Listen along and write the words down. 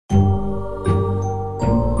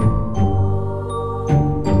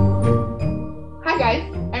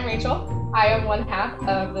one half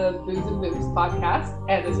of the Booze and Books podcast,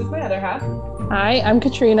 and this is my other half. Hi, I'm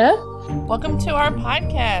Katrina. Welcome to our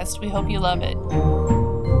podcast. We hope you love it.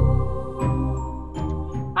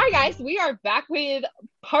 Hi guys, we are back with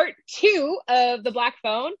part 2 of The Black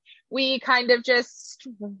Phone. We kind of just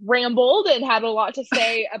rambled and had a lot to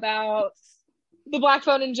say about The Black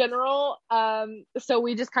Phone in general. So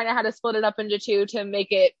we just kind of had to split it up into 2 to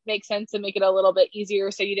make it make sense and make it a little bit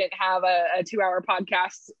easier so you didn't have a 2-hour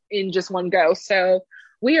podcast in just one go. So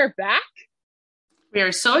we are back. We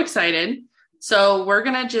are so excited. So we're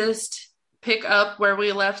going to just pick up where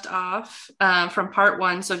we left off from part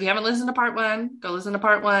 1. So if you haven't listened to part 1, go listen to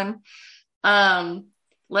part 1.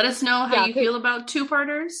 Let us know how you feel about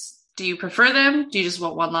 2-parters. Do you prefer them? Do you just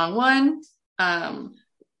want one long one?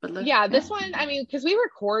 This one, I mean, because we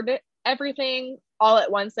record everything all at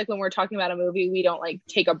once, like when we're talking about a movie, we don't like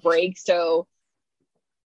take a break. So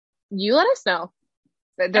you let us know.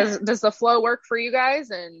 Does the flow work for you guys?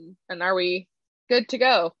 And are we good to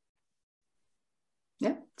go?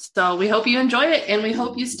 Yeah. So we hope you enjoy it and we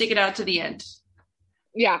hope you stick it out to the end.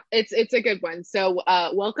 Yeah, it's a good one. So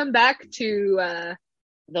welcome back to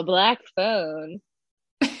The Black Phone.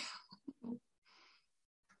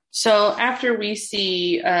 So after we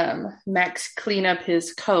see Max clean up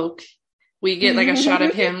his Coke, we get like a shot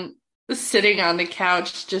of him sitting on the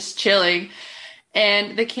couch, just chilling.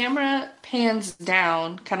 And the camera pans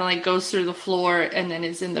down, kind of like goes through the floor and then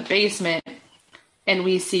is in the basement. And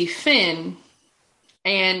we see Finn.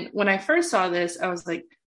 And when I first saw this, I was like,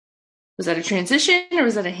 was that a transition or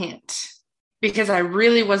was that a hint? Because I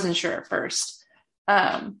really wasn't sure at first.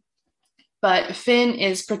 But Finn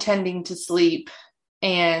is pretending to sleep.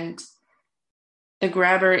 And the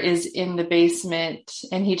grabber is in the basement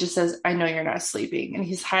and he just says, I know you're not sleeping. And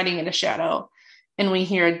he's hiding in a shadow. And we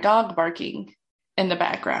hear a dog barking in the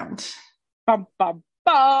background. Bum, bum,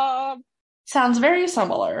 bum. Sounds very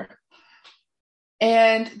similar.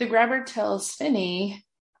 And the grabber tells Finney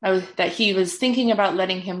that he was thinking about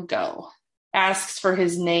letting him go. Asks for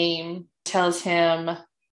his name. Tells him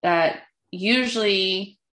that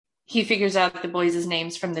usually he figures out the boys'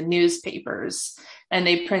 names from the newspapers. And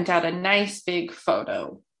they print out a nice big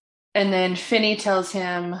photo. And then Finney tells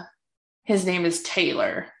him his name is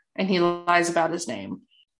Taylor. And he lies about his name.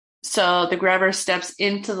 So the grabber steps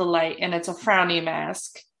into the light and it's a frowny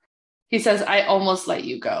mask. He says, I almost let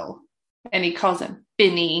you go. And he calls him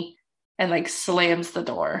Finney and like slams the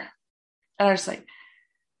door. And I was like,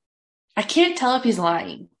 I can't tell if he's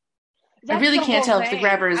lying. I really can't tell if the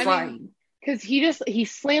grabber is lying. Because he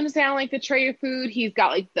slams down like the tray of food. He's got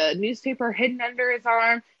like the newspaper hidden under his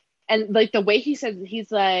arm. And like the way he says it,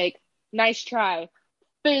 he's like, nice try,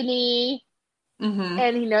 Finney. Mm-hmm.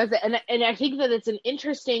 And he knows it. And I think that it's an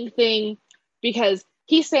interesting thing because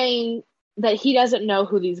he's saying that he doesn't know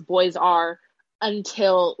who these boys are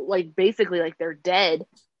until like basically like they're dead.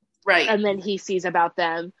 Right. And then he sees about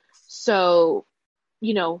them. So,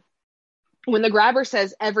 you know, when the grabber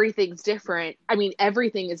says everything's different, I mean,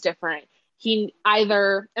 everything is different. He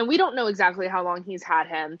either, and we don't know exactly how long he's had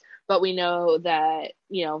him, but we know that,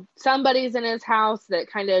 you know, somebody's in his house that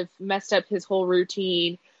kind of messed up his whole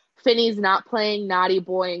routine. Finney's not playing naughty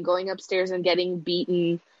boy and going upstairs and getting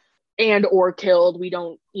beaten and or killed. We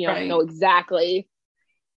don't, know exactly.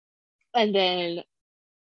 And then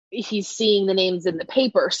he's seeing the names in the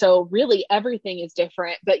paper. So really everything is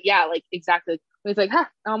different. But yeah, like exactly. He's like, I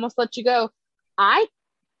almost let you go. I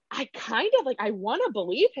kind of like, I want to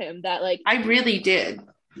believe him that like. I really did.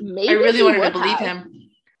 Maybe I really wanted to believe him.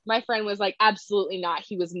 My friend was like, absolutely not.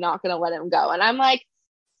 He was not going to let him go. And I'm like,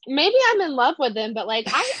 maybe I'm in love with him, but like,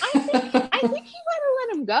 I think he might have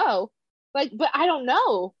let him go. Like, but I don't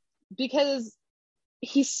know because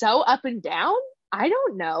he's so up and down. I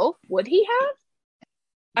don't know. Would he have?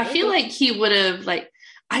 I feel like he would have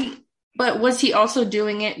but was he also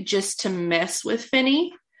doing it just to mess with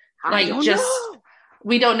Finney?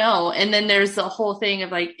 We don't know. And then there's the whole thing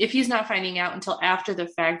of like, if he's not finding out until after the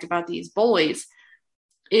fact about these boys,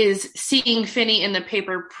 is seeing Finney in the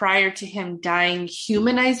paper prior to him dying,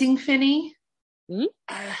 humanizing Finney? Mm-hmm.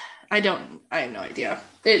 I have no idea.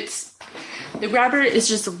 The grabber is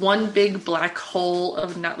just one big black hole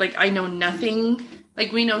of not like, I know nothing.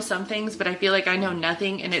 Like we know some things, but I feel like I know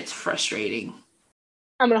nothing and it's frustrating.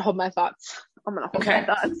 I'm going to hold my thoughts. My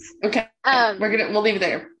thoughts. Okay. We'll leave it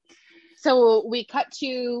there. So we've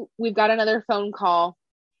got another phone call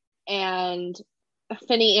and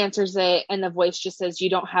Finney answers it and the voice just says,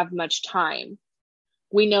 you don't have much time.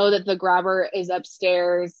 We know that the grabber is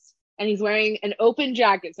upstairs and he's wearing an open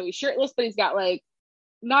jacket. So he's shirtless, but he's got like,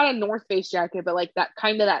 not a North Face jacket, but like that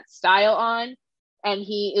kind of that style on. And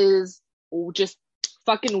he is just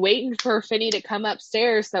fucking waiting for Finney to come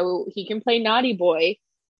upstairs so he can play naughty boy.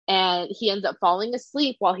 And he ends up falling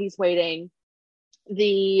asleep while he's waiting.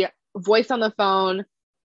 The voice on the phone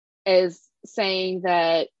is saying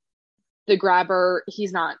that the grabber,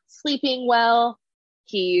 he's not sleeping well.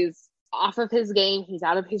 He's off of his game. He's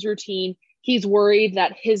out of his routine. He's worried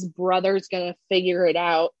that his brother's going to figure it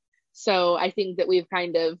out. So I think that we've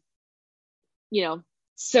kind of,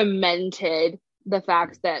 cemented the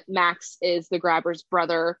fact that Max is the grabber's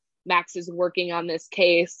brother. Max is working on this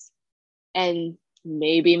case, and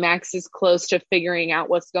maybe Max is close to figuring out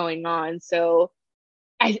what's going on. So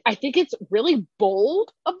I think it's really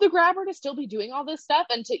bold of the grabber to still be doing all this stuff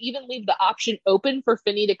and to even leave the option open for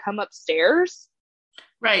Finney to come upstairs.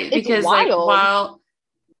 Right. It's because wild.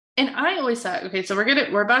 and I always thought, okay, so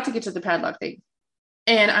we're about to get to the padlock thing.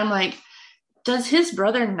 And I'm like, does his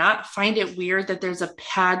brother not find it weird that there's a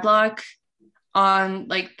padlock on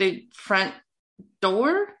like the front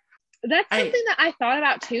door? That's something that I thought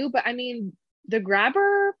about too, but I mean, the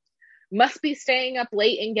grabber must be staying up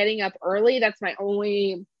late and getting up early. That's my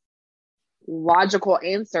only logical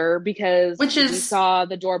answer, because we saw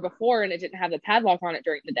the door before and it didn't have the padlock on it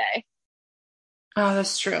during the day. Oh,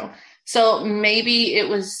 that's true. So maybe it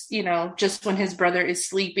was, just when his brother is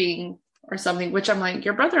sleeping or something, which I'm like,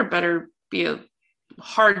 your brother better be a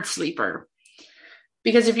hard sleeper.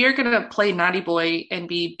 Because if you're going to play naughty boy and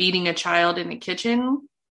be beating a child in the kitchen,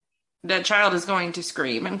 that child is going to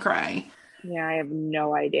scream and cry. Yeah, I have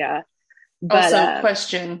no idea. But, also,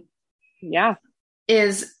 question. Yeah.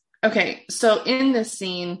 Okay, so in this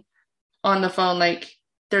scene on the phone, like,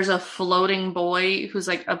 there's a floating boy who's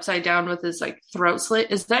like upside down with his like throat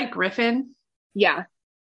slit. Is that Griffin? Yeah.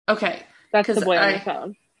 Okay. That's the boy on the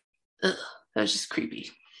phone. Ugh, that was just creepy.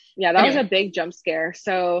 Yeah, that was a big jump scare.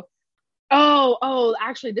 So,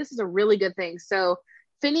 actually, this is a really good thing. So,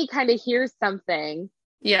 Finney kind of hears something.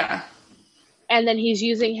 Yeah. And then he's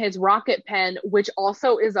using his rocket pen, which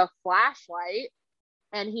also is a flashlight.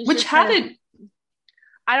 And he's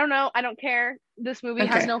I don't know. I don't care. This movie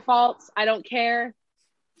has no faults. I don't care.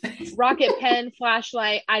 Rocket pen,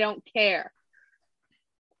 flashlight, I don't care.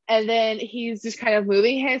 And then he's just kind of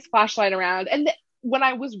moving his flashlight around. And when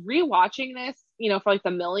I was rewatching this, for like the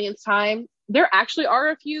millionth time, there actually are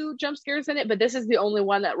a few jump scares in it, but this is the only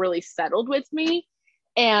one that really settled with me.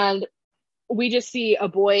 And we just see a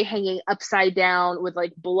boy hanging upside down with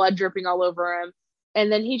like blood dripping all over him.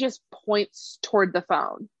 And then he just points toward the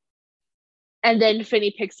phone. And then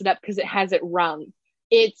Finney picks it up because it has it rung.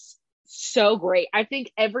 It's so great. I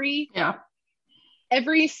think every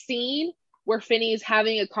scene where Finney is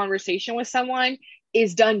having a conversation with someone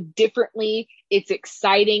is done differently. It's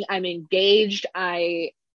exciting. I'm engaged.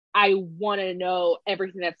 I want to know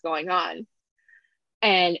everything that's going on.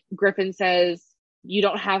 And Griffin says, you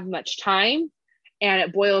don't have much time. And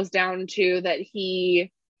it boils down to that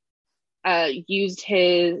he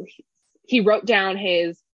wrote down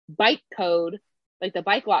his bike code, like the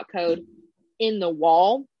bike lock code, in the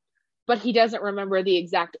wall, but he doesn't remember the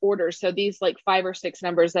exact order. So these like 5 or 6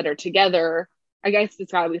 numbers that are together, I guess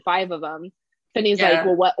it's got to be 5 of them. Finney's like,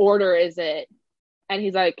 well, what order is it? And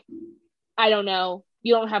he's like, I don't know.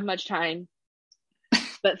 You don't have much time.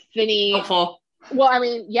 But Finney, helpful. Well, I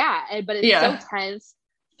mean, yeah, but it's so tense.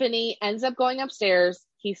 Finney ends up going upstairs.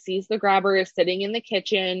 He sees the grabber is sitting in the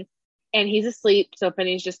kitchen and he's asleep. So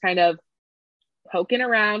Finney's just kind of poking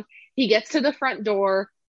around. He gets to the front door,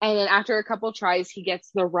 and then after a couple tries, he gets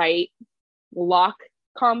the right lock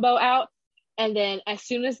combo out. And then as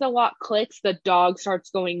soon as the lock clicks, the dog starts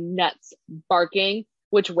going nuts, barking,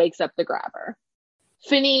 which wakes up the grabber.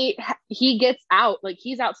 Finney, he gets out, like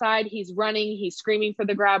he's outside, he's running, he's screaming for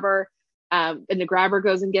the grabber, and the grabber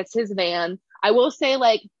goes and gets his van. I will say,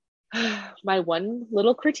 like, my one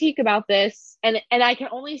little critique about this, and I can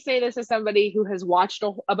only say this as somebody who has watched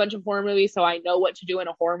a bunch of horror movies, so I know what to do in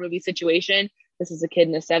a horror movie situation. This is a kid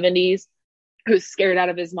in the 70s who's scared out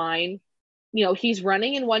of his mind. He's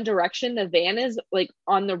running in one direction. The van is like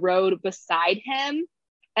on the road beside him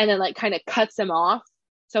and then like kind of cuts him off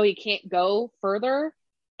so he can't go further.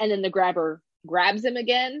 And then the grabber grabs him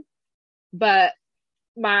again. But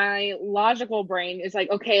my logical brain is like,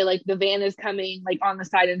 okay, like the van is coming like on the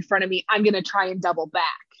side in front of me. I'm going to try and double back.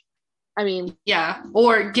 I mean, yeah.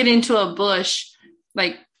 Or get into a bush,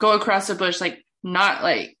 like go across a bush, like not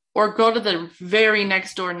like, or go to the very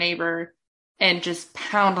next door neighbor and just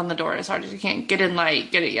pound on the door as hard as you can. Get in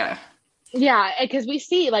light, get it, yeah. Yeah, because we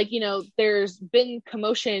see, like, there's been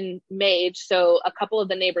commotion made, so a couple of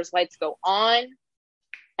the neighbors' lights go on,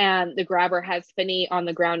 and the grabber has Finney on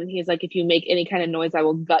the ground, and he's like, if you make any kind of noise, I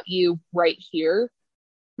will gut you right here.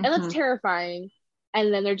 Mm-hmm. And that's terrifying.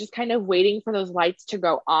 and then they're just kind of waiting for those lights to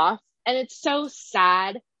go off, and it's so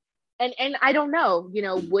sad. And I don't know,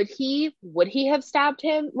 would he have stabbed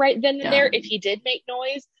him right then and there if he did make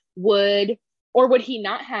noise? Would he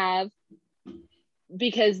not have?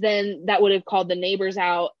 Because then that would have called the neighbors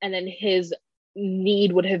out, and then his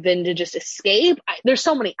need would have been to just escape. There's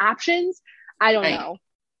so many options. I don't know.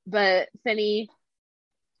 But Finney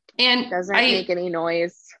doesn't make any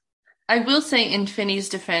noise. I will say, in Finney's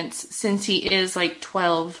defense, since he is like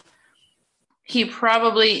 12, he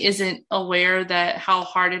probably isn't aware that how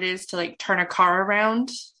hard it is to like turn a car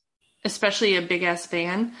around, especially a big ass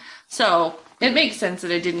van. So it makes sense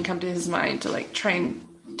that it didn't come to his mind to like try and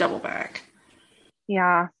double back.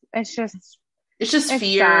 Yeah, it's just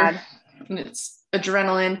fear, sad. And it's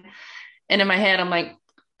adrenaline. And in my head, I'm like,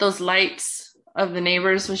 those lights of the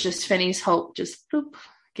neighbors was just Finney's hope, just boop,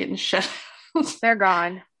 getting shut out. They're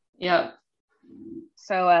gone. Yep.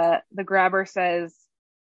 So the grabber says,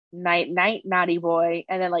 "Night, night, naughty boy,"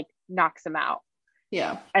 and then like knocks him out.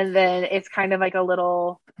 Yeah. And then it's kind of like a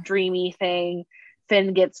little dreamy thing.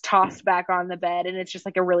 Finn gets tossed back on the bed, and it's just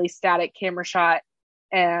like a really static camera shot.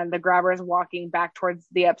 And the grabber is walking back towards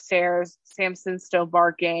the upstairs. Samson's still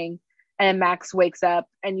barking, and Max wakes up,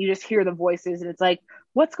 and you just hear the voices, and it's like,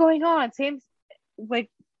 "What's going on? Sam's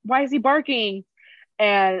like, why is he barking?"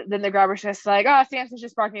 And then the grabber's just like, "Oh, Samson's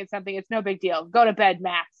just barking at something. It's no big deal. Go to bed,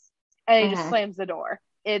 Max." And he just slams the door.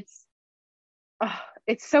 It's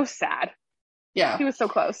so sad. Yeah. He was so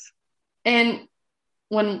close. And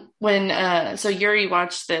when so Yuri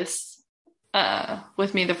watched this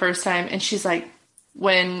with me the first time, and she's like,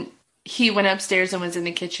 when he went upstairs and was in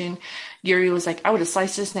the kitchen, Yuri was like, "I would have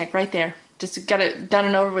sliced his neck right there. Just got it done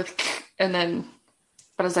and over with." And then,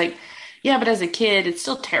 but I was like, yeah, but as a kid, it's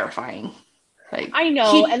still terrifying. Like, I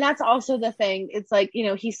know. And that's also the thing. It's like,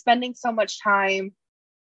 he's spending so much time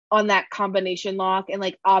on that combination lock, and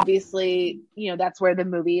like, obviously, that's where the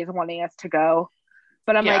movie is wanting us to go.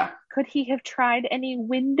 But I'm like, could he have tried any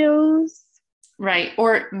windows? Right.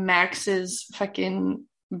 Or Max's fucking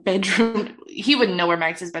bedroom. He wouldn't know where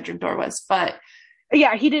Max's bedroom door was, but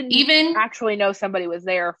yeah, he didn't even actually know somebody was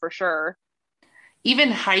there for sure.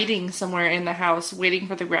 Even hiding somewhere in the house, waiting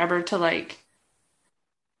for the grabber to like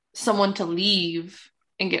someone to leave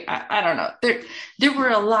and get, I don't know. There were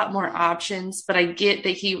a lot more options, but I get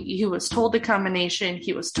that he was told the combination,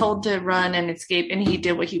 he was told to run and escape, and he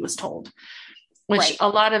did what he was told. Which a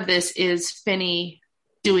lot of this is Finney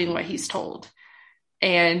doing what he's told.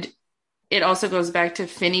 And it also goes back to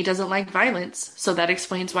Finney doesn't like violence. So that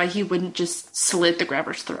explains why he wouldn't just slit the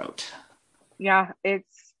grabber's throat. Yeah,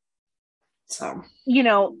 it's, so,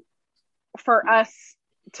 for us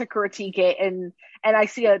to critique it, and I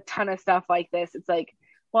see a ton of stuff like this. It's like,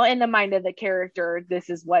 well, in the mind of the character, this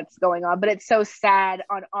is what's going on. But it's so sad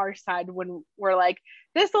on our side when we're like,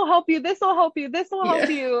 this will help you, this will help you, this will help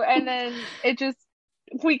you. And then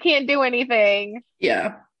we can't do anything.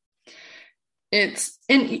 Yeah. It's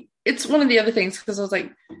one of the other things, because I was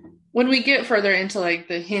like, when we get further into like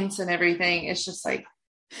the hints and everything, it's just like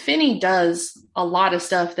Finney does a lot of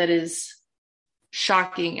stuff that is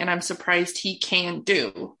shocking, and I'm surprised he can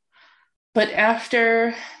do. But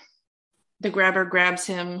after the grabber grabs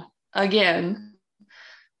him again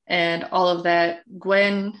and all of that,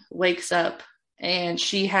 Gwen wakes up, and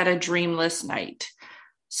she had a dreamless night.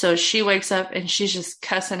 So she wakes up and she's just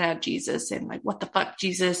cussing at Jesus and like, "What the fuck,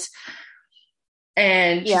 Jesus?"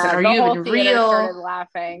 And she's like, "Are you even real?" Started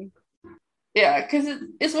laughing. Yeah, because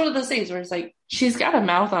it's one of those things where it's like, she's got a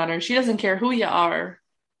mouth on her. She doesn't care who you are.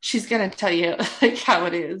 She's going to tell you like how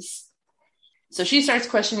it is. So she starts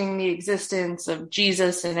questioning the existence of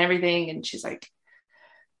Jesus and everything. And she's like,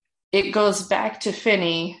 it goes back to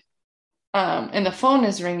Finney. And the phone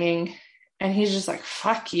is ringing, and he's just like,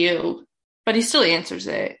 "Fuck you." But he still answers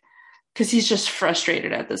it because he's just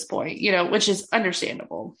frustrated at this point, which is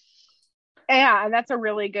understandable. Yeah, and that's a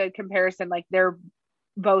really good comparison. Like, they're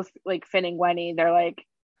both like Finn and Gwenny. They're like,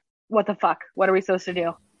 "What the fuck? What are we supposed to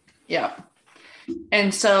do?" Yeah.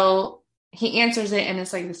 And so he answers it, and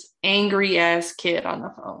it's like this angry ass kid on the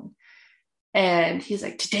phone. And he's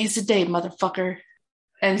like, "Today's the day, motherfucker."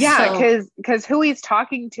 And yeah, because who he's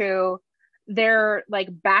talking to, they're like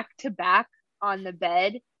back to back on the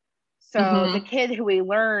bed. So the kid who we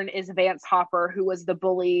learn is Vance Hopper, who was the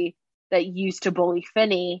bully that used to bully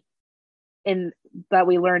Finney, that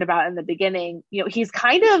we learned about in the beginning. He's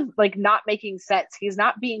kind of like not making sense. He's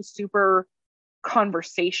not being super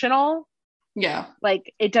conversational. Yeah.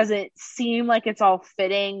 Like, it doesn't seem like it's all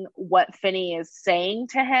fitting what Finney is saying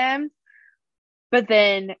to him. But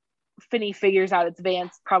then Finney figures out it's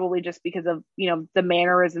Vance, probably just because of, the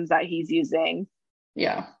mannerisms that he's using.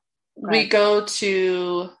 Yeah. we go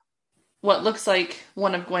to what looks like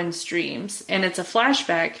one of Gwen's dreams, and it's a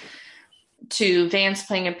flashback to Vance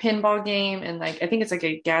playing a pinball game, and like I think it's like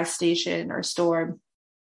a gas station or store,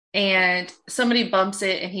 and somebody bumps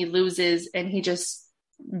it and he loses, and he just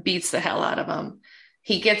beats the hell out of him.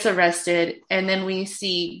 He gets arrested, and then we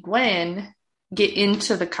see Gwen get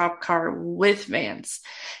into the cop car with Vance.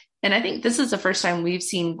 And I think this is the first time we've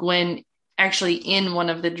seen Gwen actually in one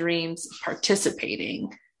of the dreams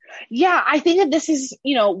participating. Yeah, I think that this is,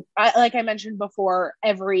 like I mentioned before,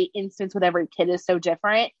 every instance with every kid is so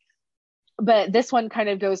different. But this one kind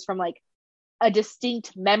of goes from like a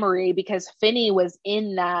distinct memory because Finney was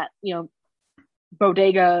in that,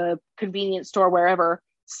 bodega, convenience store, wherever,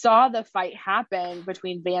 saw the fight happen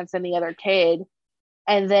between Vance and the other kid.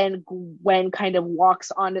 And then Gwen kind of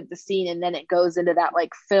walks onto the scene, and then it goes into that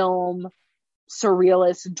like film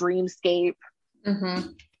surrealist dreamscape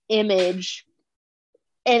image.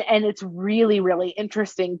 And it's really, really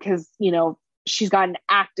interesting because, she's got an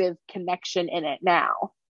active connection in it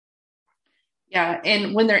now. Yeah.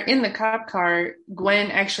 And when they're in the cop car, Gwen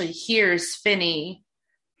actually hears Finney,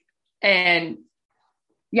 and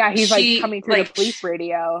yeah, he's like coming through the police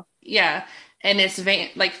radio. Yeah. And it's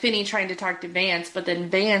Finney trying to talk to Vance, but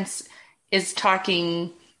then Vance is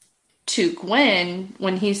talking to Gwen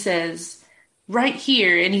when he says, right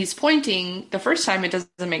here, and he's pointing. The first time it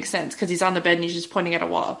doesn't make sense because he's on the bed and he's just pointing at a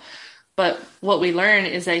wall. But what we learn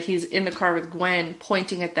is that he's in the car with Gwen,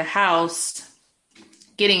 pointing at the house,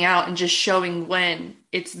 getting out and just showing Gwen,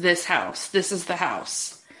 it's this house. This is the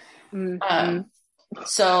house.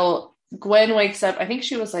 So Gwen wakes up. I think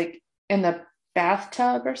she was like in the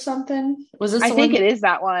bathtub or something. Was this? I think it is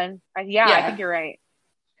that one. Yeah, I think you're right.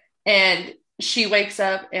 And she wakes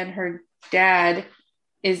up, and her dad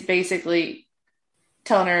is basically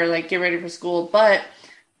telling her like, get ready for school. But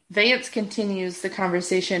Vance continues the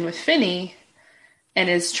conversation with Finney and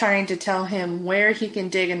is trying to tell him where he can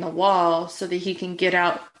dig in the wall so that he can get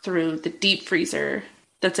out through the deep freezer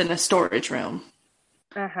that's in a storage room.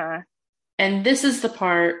 And this is the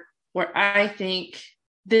part where I think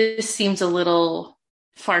this seems a little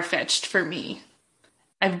far-fetched for me.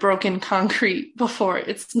 I've broken concrete before.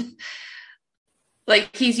 It's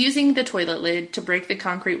like he's using the toilet lid to break the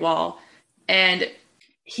concrete wall, and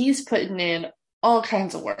he's putting in all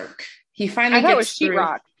kinds of work. He finally gets through.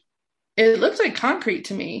 Sheetrock. It looks like concrete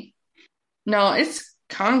to me. No, it's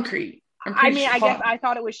concrete. I guess I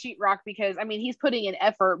thought it was sheetrock because he's putting in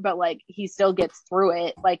effort, but like he still gets through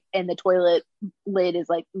it. Like, and the toilet lid is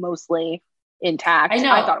like mostly intact. I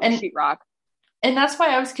know. I thought it was sheetrock. And that's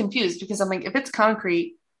why I was confused because I'm like, if it's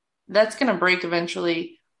concrete, that's going to break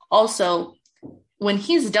eventually. Also, when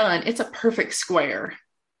he's done, it's a perfect square.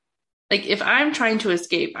 Like if I'm trying to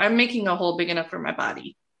escape, I'm making a hole big enough for my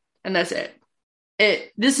body, and that's it.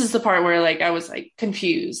 This is the part where like I was like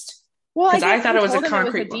confused. Well, I thought it was a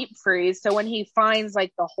concrete. It was a deep freeze. So when he finds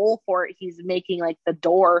like the hole for it, he's making like the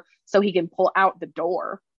door so he can pull out the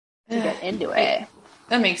door to get into it.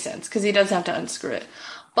 That makes sense because he does have to unscrew it.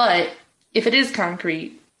 But if it is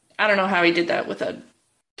concrete, I don't know how he did that with a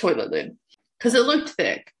toilet lid because it looked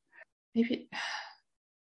thick. Maybe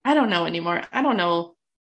I don't know anymore. I don't know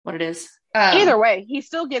what it is. Either way, he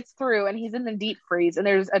still gets through, and he's in the deep freeze, and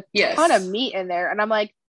there's a ton of meat in there. And I'm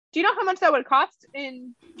like, do you know how much that would cost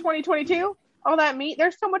in 2022? All that meat?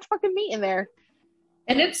 There's so much fucking meat in there.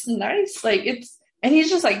 And it's nice. And he's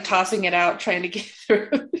just like tossing it out, trying to get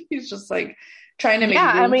through. He's just like trying to make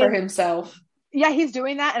room for himself. Yeah, he's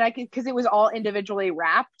doing that. And because it was all individually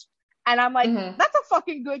wrapped. And I'm like, that's a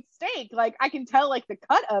fucking good steak. Like, I can tell like the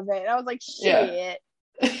cut of it. And I was like, shit.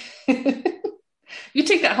 Yeah. You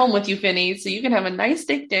take that home with you, Finney, so you can have a nice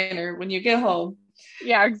steak dinner when you get home.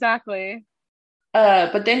 Yeah, exactly.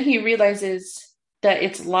 But then he realizes that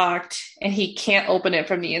it's locked and he can't open it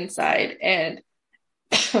from the inside. And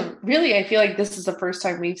really, I feel like this is the first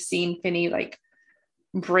time we've seen Finney like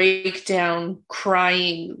break down,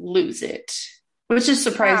 crying, lose it, which is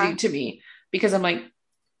surprising to me because I'm like,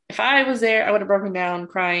 if I was there, I would have broken down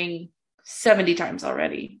crying 70 times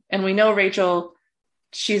already. And we know Rachel,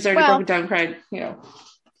 she's already broken down, cried,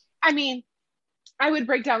 I would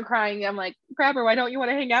break down crying. I'm like, Grabber, why don't you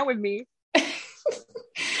want to hang out with me?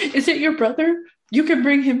 Is it your brother? You can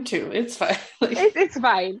bring him too. It's fine. It's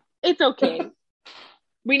fine. It's okay.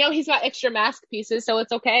 We know he's got extra mask pieces, so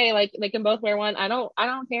it's okay. Like they can both wear one. I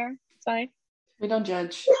don't care. It's fine. We don't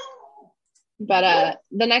judge. But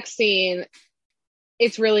the next scene,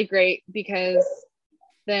 it's really great because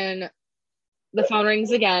then the phone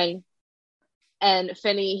rings again, and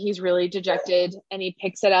Finney, he's really dejected, and he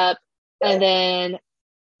picks it up, and then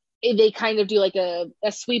they kind of do like a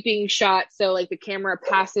sweeping shot. So like the camera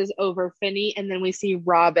passes over Finney and then we see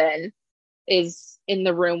Robin is in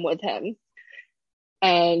the room with him.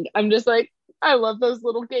 And I'm just like, I love those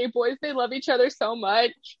little gay boys. They love each other so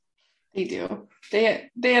much. They do. They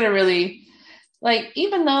had a really, like,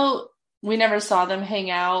 even though we never saw them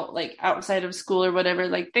hang out like outside of school or whatever,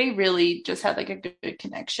 like they really just had like a good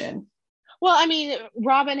connection. Well, I mean,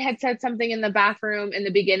 Robin had said something in the bathroom in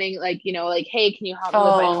the beginning, like, you know, like, hey, can you help me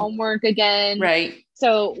with my homework again? Right.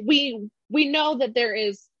 So we know that there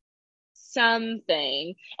is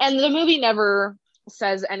something. And the movie never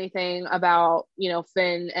says anything about, you know,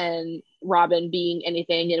 Finn and Robin being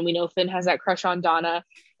anything. And we know Finn has that crush on Donna.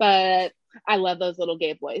 But I love those little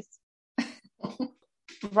gay boys.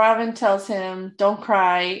 Robin tells him, don't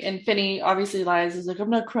cry. And Finney obviously lies. He's like, I'm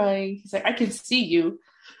not crying. He's like, I can see you.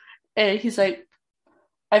 And he's like,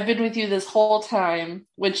 I've been with you this whole time,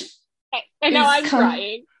 which and now I'm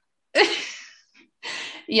crying.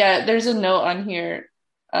 Yeah, there's a note on here.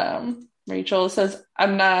 Rachel says,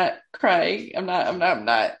 I'm not crying. I'm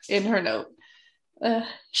not in her note.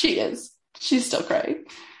 She is. She's still crying.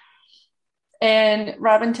 And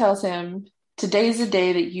Robin tells him, today's the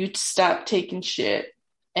day that you stop taking shit,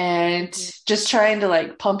 and just trying to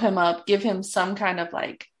like pump him up, give him some kind of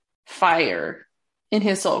like fire in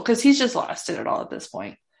his soul, because he's just lost it all at this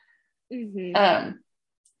point. And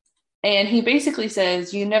he basically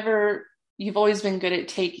says, you've always been good at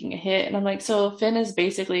taking a hit. And I'm like, so Finn is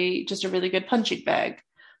basically just a really good punching bag.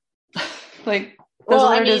 Like, that's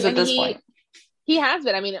what it is at this point. He has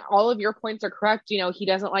been. I mean, all of your points are correct. You know, he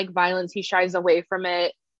doesn't like violence. He shies away from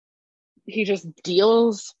it. He just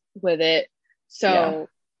deals with it. So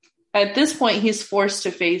at this point, he's forced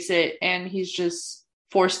to face it, and he's just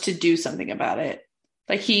forced to do something about it.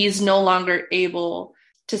 Like, he's no longer able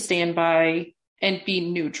to stand by and be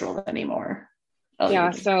neutral anymore.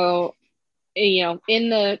 So, you know, in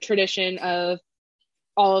the tradition of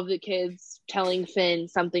all of the kids telling Finn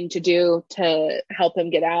something to do to help him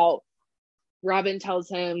get out, Robin tells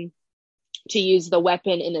him to use the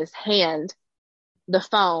weapon in his hand, the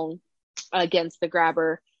phone, against the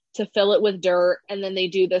grabber, to fill it with dirt. And then they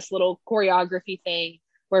do this little choreography thing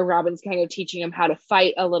where Robin's kind of teaching him how to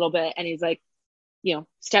fight a little bit. And he's like, you know,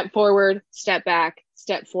 step forward, step back,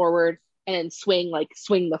 step forward, and then swing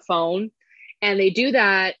the phone. And they do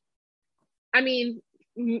that, I mean,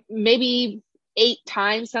 maybe 8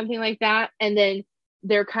 times, something like that. And then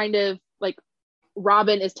they're kind of like,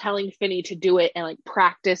 Robin is telling Finney to do it and like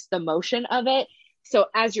practice the motion of it. So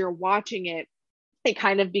as you're watching it, it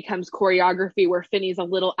kind of becomes choreography where Finney's a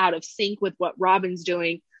little out of sync with what Robin's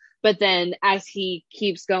doing. But then as he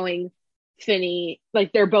keeps going, Finney,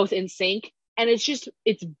 like, they're both in sync. And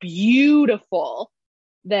it's beautiful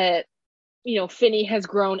that, you know, Finney has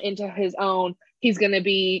grown into his own. He's going to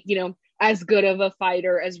be, you know, as good of a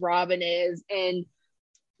fighter as Robin is. And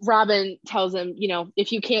Robin tells him, you know,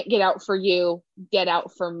 if you can't get out for you, get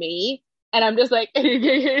out for me. And I'm just like,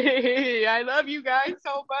 I love you guys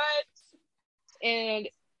so much. And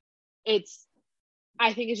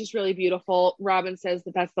I think it's just really beautiful. Robin says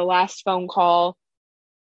that that's the last phone call.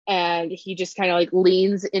 And he just kind of like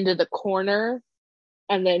leans into the corner.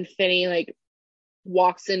 And then Finney like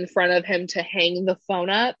walks in front of him to hang the phone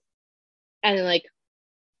up. And then, like,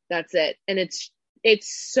 that's it. And it's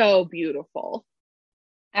so beautiful.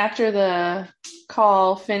 After the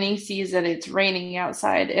call, Finney sees that it's raining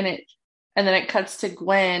outside, and then it cuts to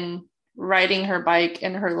Gwen riding her bike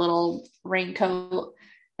in her little raincoat,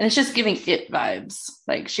 and it's just giving It vibes.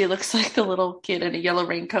 Like, she looks like the little kid in a yellow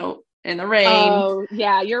raincoat in the rain. Oh,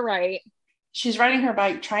 yeah, you're right. She's riding her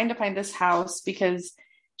bike trying to find this house because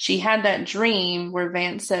she had that dream where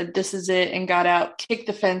Vance said, this is it, and got out, kicked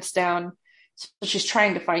the fence down. So she's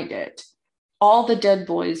trying to find it. All the dead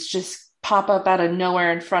boys just pop up out of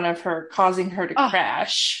nowhere in front of her, causing her to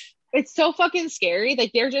crash. It's so fucking scary.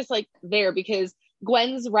 Like, they're just like there because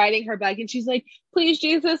Gwen's riding her bike and she's like, please,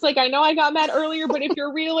 Jesus, like, I know I got mad earlier, but if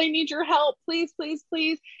you're real, I need your help. Please, please,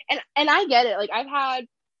 please. And I get it. Like, I've had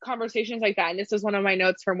conversations like that. And this was one of my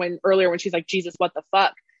notes from earlier when she's like, Jesus, what the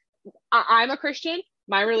fuck? I'm a Christian.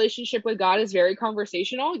 My relationship with God is very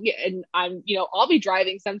conversational. And I'm, you know, I'll be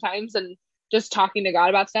driving sometimes and just talking to God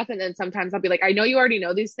about stuff. And then sometimes I'll be like, I know you already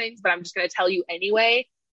know these things, but I'm just going to tell you anyway,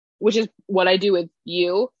 which is what I do with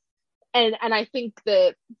you. And I think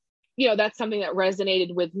that, you know, that's something that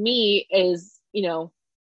resonated with me is, you know,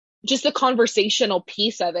 just the conversational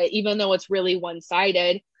piece of it, even though it's really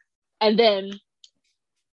one-sided. And then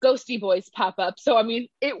ghosty boys pop up. So, I mean,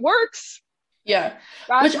 it works. Yeah.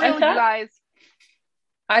 God's real, you guys.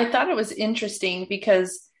 I thought it was interesting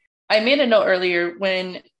because I made a note earlier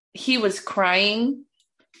when he was crying.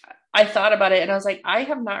 I thought about it and I was like, I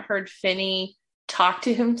have not heard Finney talk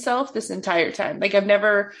to himself this entire time. Like I've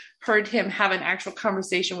never heard him have an actual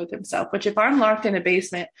conversation with himself, which if I'm locked in a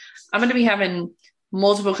basement, I'm going to be having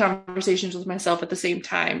multiple conversations with myself at the same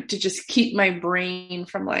time to just keep my brain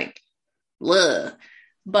from like, bleh.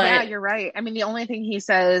 But yeah, you're right. I mean, the only thing he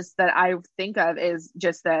says that I think of is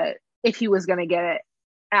just that if he was going to get it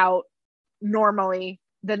out normally,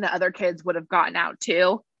 then the other kids would have gotten out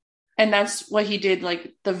too. and that's what he did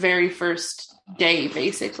like the very first day,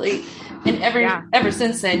 basically. And ever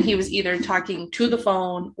since then, he was either talking to the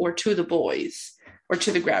phone or to the boys or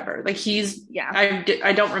to the grabber. Like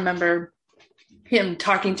I don't remember him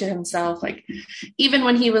talking to himself. Like even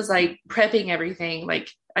when he was like prepping everything, like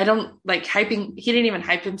I don't like hyping. He didn't even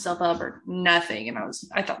hype himself up or nothing. And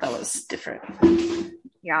I thought that was different.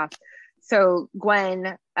 Yeah. So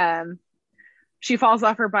Gwen, she falls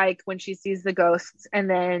off her bike when she sees the ghosts, and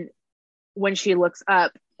then when she looks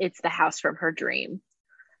up, it's the house from her dream.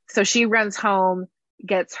 So she runs home,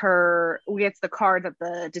 gets the card that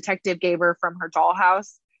the detective gave her from her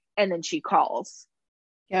dollhouse, and then she calls.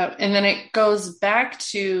 Yeah, and then it goes back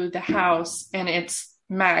to the house, and it's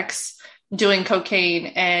Max doing cocaine,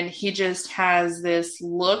 and he just has this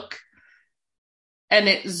look, and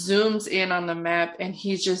it zooms in on the map, and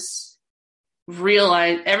he's just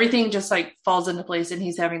realized everything just like falls into place, and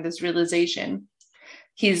he's having this realization.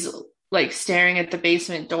 He's like staring at the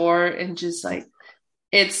basement door, and just like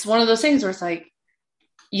it's one of those things where it's like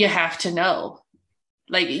you have to know,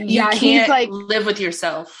 like you can't like live with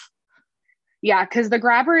yourself. Yeah, because the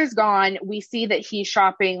grabber is gone. We see that he's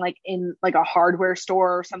shopping like in like a hardware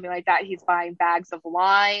store or something like that. He's buying bags of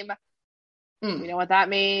lime. You know what that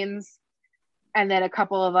means? And then a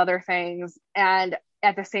couple of other things. And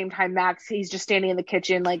at the same time, Max, he's just standing in the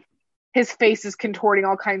kitchen, like his face is contorting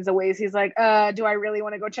all kinds of ways. He's like, do I really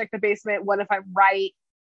want to go check the basement? What if I'm right?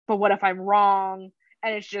 But what if I'm wrong?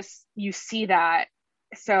 And it's just, you see that.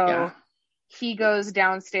 So he goes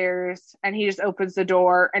downstairs and he just opens the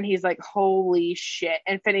door and he's like, holy shit.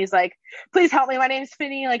 And Finney's like, please help me. My name's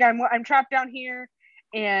Finney. Like I'm trapped down here.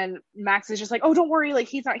 And Max is just like, oh, don't worry. Like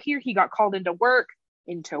he's not here. He got called into work.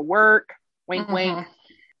 Wink, wink.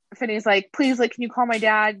 Finney's like, please, like, can you call my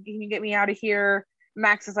dad? Can you get me out of here?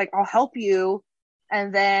 Max is like, I'll help you.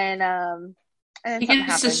 And then he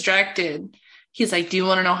gets distracted. He's like, do you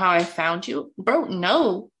want to know how I found you? Bro,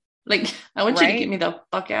 no. Like, I want you to get me the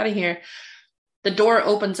fuck out of here. The door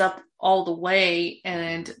opens up all the way,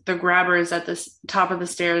 and the grabber is at the top of the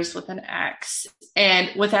stairs with an axe. And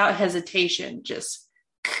without hesitation, just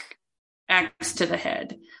axe to the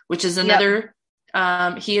head, which is another,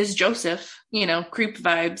 he is Joseph, creep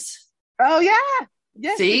vibes. Oh, yeah.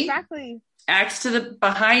 Yes, see? Exactly. Axe to the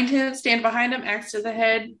behind him, stand behind him, axe to the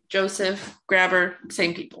head, Joseph, grabber,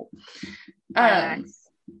 same people.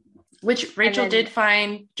 Which Rachel did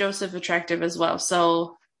find Joseph attractive as well.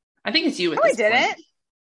 So I think it's you. I didn't.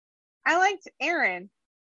 I liked Aaron.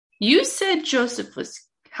 You said Joseph was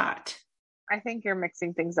hot. I think you're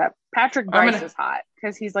mixing things up. Patrick Bryce is hot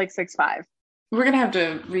because he's like 6'5". We're going to have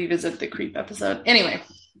to revisit the creep episode. Anyway,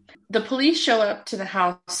 the police show up to the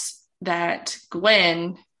house that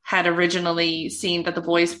Gwen had originally seen that the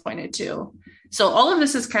boys pointed to. So all of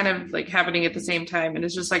this is kind of like happening at the same time. And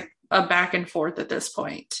it's just like a back and forth at this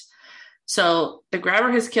point. So the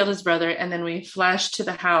grabber has killed his brother, and then we flash to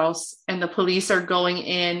the house, and the police are going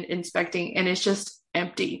in, inspecting, and it's just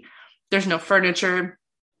empty. There's no furniture.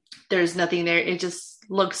 There's nothing there. It just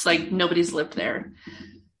looks like nobody's lived there.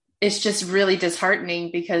 It's just really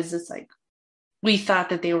disheartening because it's like, we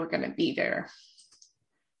thought that they were going to be there.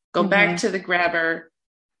 Go back to the grabber,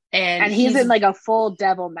 and he's in like a full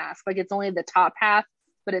devil mask. Like it's only the top half,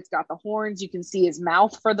 but it's got the horns. You can see his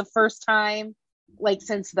mouth for the first time, like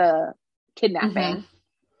since the kidnapping.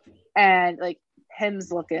 And like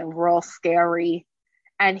him's looking real scary,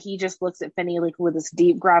 and he just looks at Finney like with this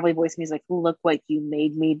deep gravelly voice, and he's like, look what you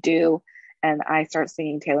made me do. And I start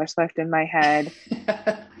singing Taylor Swift in my head.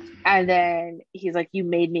 And then he's like, you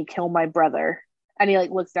made me kill my brother. And he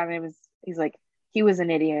like looks down at him, he's like, he was an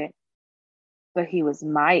idiot, but he was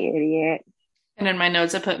my idiot. And in my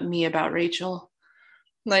notes I put me about Rachel,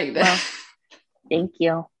 like that. Well, thank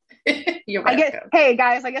you. You're welcome. Hey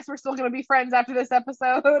guys, I guess we're still gonna be friends after this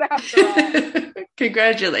episode after all.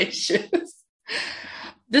 Congratulations.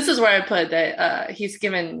 This is where I put that he's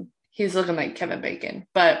looking like Kevin Bacon,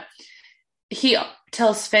 but he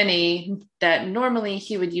tells Finney that normally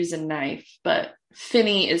he would use a knife, but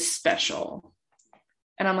Finney is special.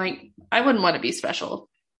 And I'm like, I wouldn't want to be special.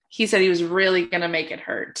 He said he was really gonna make it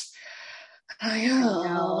hurt.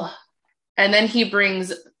 And then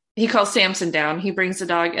he calls Samson down. He brings the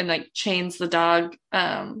dog and like chains the dog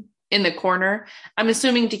in the corner. I'm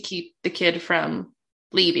assuming to keep the kid from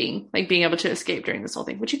leaving, like being able to escape during this whole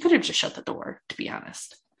thing, which he could have just shut the door, to be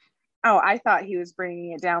honest. Oh, I thought he was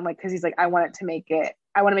bringing it down, like, because he's like, I want to make it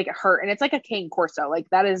hurt. And it's like a Cane Corso. Like,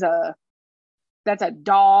 that's a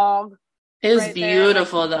dog. It is right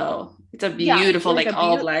beautiful, though. It's a beautiful, like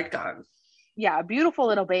all black dog. Yeah, a beautiful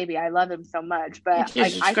little baby. I love him so much. But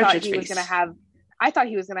I thought he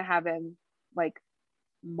was gonna have him like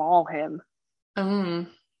maul him.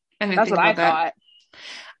 That's what I thought.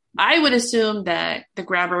 I would assume that the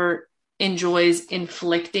grabber enjoys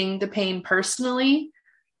inflicting the pain personally.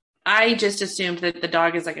 I just assumed that the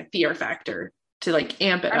dog is like a fear factor to like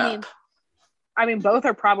amp it up. I mean, both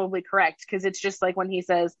are probably correct, because it's just like when he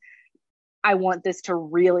says, I want this to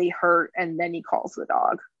really hurt, and then he calls the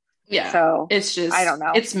dog. Yeah. So it's just, I don't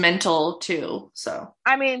know. It's mental too. So,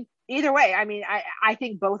 I mean, either way, I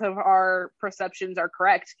think both of our perceptions are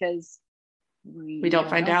correct, because we don't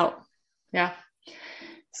find out. Yeah.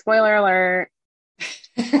 Spoiler alert.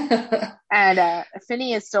 And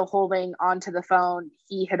Finney is still holding onto the phone.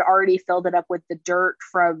 He had already filled it up with the dirt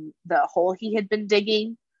from the hole he had been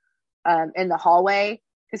digging in the hallway,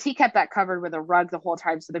 because he kept that covered with a rug the whole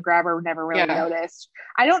time, so the grabber never really noticed.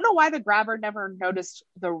 I don't know why the grabber never noticed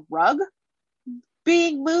the rug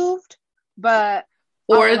being moved, but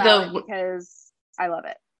because I love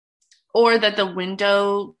it. Or that the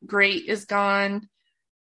window grate is gone,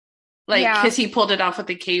 like, because he pulled it off with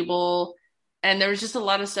the cable, and there was just a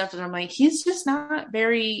lot of stuff that I'm like, he's just not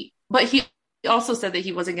very. But he also said that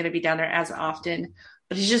he wasn't going to be down there as often.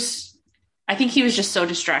 But I think he was just so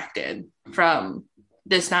distracted from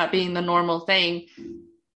this not being the normal thing.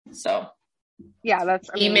 So yeah, that's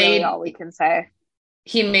really all we can say.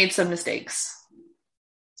 He made some mistakes.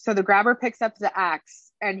 So the grabber picks up the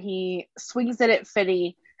axe and he swings it at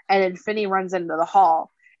Finney, and then Finney runs into the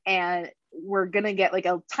hall, and we're gonna get like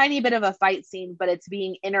a tiny bit of a fight scene, but it's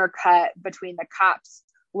being intercut between the cops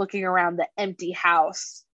looking around the empty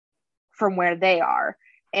house from where they are.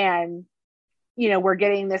 And we're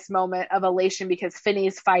getting this moment of elation because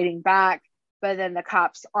Finney's fighting back, but then the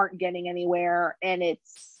cops aren't getting anywhere, and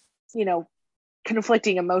it's,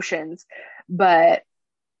 conflicting emotions. But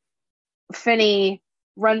Finney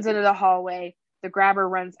runs into the hallway, the grabber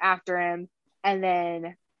runs after him, and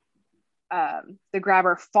then the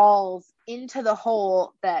grabber falls into the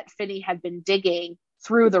hole that Finney had been digging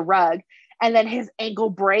through the rug, and then his ankle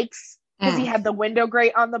breaks because he had the window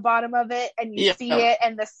grate on the bottom of it, and you see it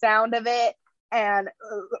and the sound of it, and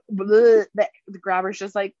the grabber's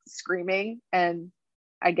just like screaming, and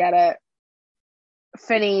I get it.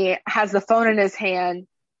 Finney has the phone in his hand,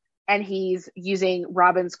 and he's using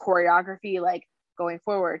Robin's choreography, like going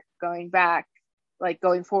forward, going back, like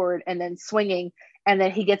going forward, and then swinging. And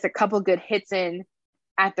then he gets a couple good hits in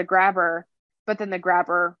at the grabber, but then the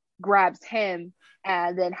grabber grabs him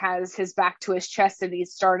and then has his back to his chest, and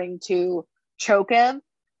he's starting to choke him.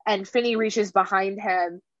 And Finney reaches behind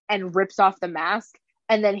him and rips off the mask,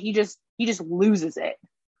 and then he just loses it.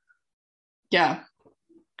 Yeah.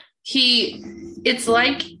 It's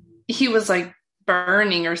like he was like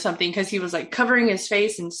burning or something, because he was like covering his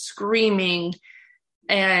face and screaming.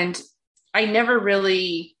 And I never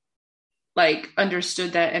really like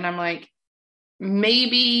understood that. And I'm like,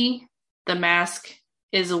 maybe the mask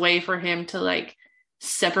is a way for him to like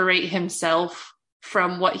separate himself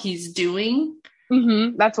from what he's doing.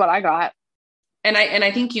 Mm-hmm. That's what I got. And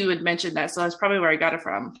I think you had mentioned that. So that's probably where I got it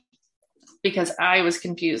from, because I was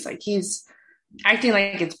confused. Like, he's acting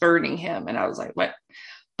like it's burning him. And I was like, what?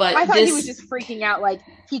 But I thought he was just freaking out. Like,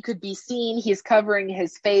 he could be seen. He's covering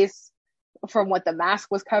his face from what the mask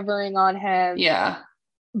was covering on him. Yeah.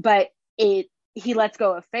 But he lets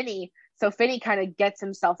go of Finney. So Finney kind of gets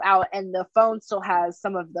himself out, and the phone still has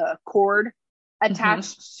some of the cord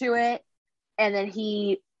attached to it. And then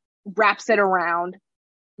he wraps it around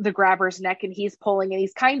the grabber's neck, and he's pulling, and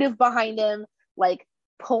he's kind of behind him, like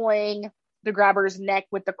pulling the grabber's neck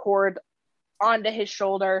with the cord onto his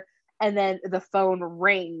shoulder. And then the phone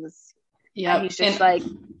rings. Yeah. And he's just like,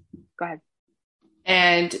 go ahead.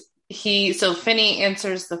 And so Finney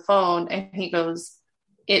answers the phone, and he goes,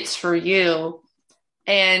 "It's for you."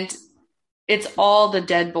 And it's all the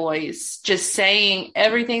dead boys just saying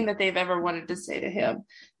everything that they've ever wanted to say to him,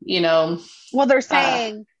 Well, they're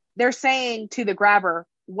saying to the grabber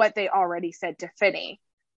what they already said to Finney.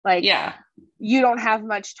 Like, yeah, you don't have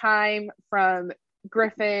much time from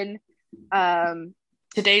Griffin.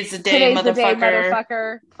 Today's the day,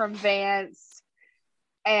 motherfucker, from Vance.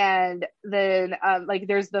 And then like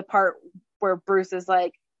there's the part where Bruce is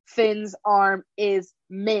like, Finn's arm is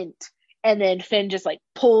mint, and then Finn just like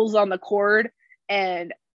pulls on the cord,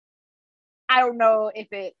 and I don't know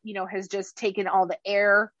if it, has just taken all the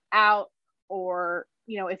air out, or,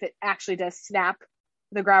 if it actually does snap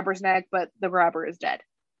the grabber's neck, but the grabber is dead.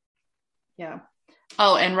 Yeah.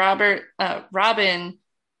 Oh, and Robin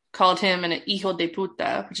called him an hijo de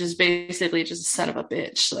puta, which is basically just a son of a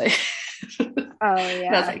bitch. Like, oh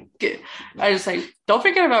yeah. I was like, don't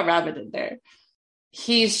forget about Robin in there.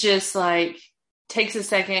 He's just like, takes a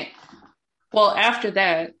second. Well, after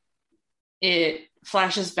that, it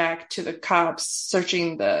flashes back to the cops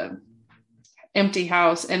searching the empty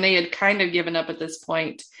house, and they had kind of given up at this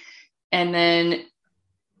point. And then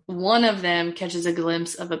one of them catches a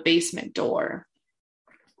glimpse of a basement door,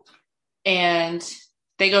 and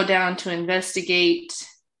they go down to investigate.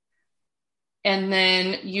 And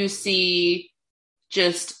then you see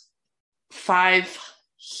just 5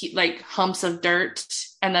 humps of dirt,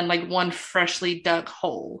 and then like one freshly dug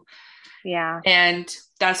hole. Yeah. And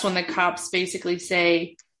that's when the cops basically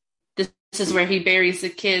say, this is where he buries the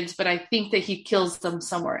kids, but I think that he kills them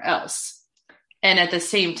somewhere else. And at the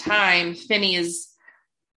same time, Finney is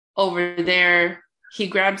over there. He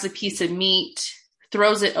grabs a piece of meat,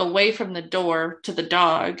 throws it away from the door to the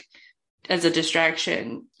dog as a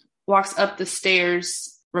distraction, walks up the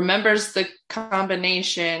stairs, remembers the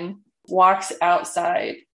combination, walks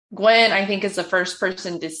outside. Gwen, I think, is the first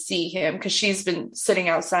person to see him because she's been sitting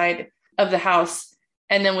outside of the house.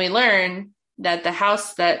 And then we learn that the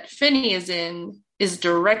house that Finney is in is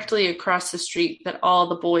directly across the street that all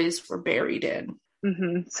the boys were buried in.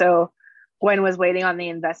 Mm-hmm. So Gwen was waiting on the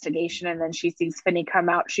investigation, and then she sees Finney come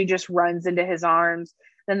out. She just runs into his arms.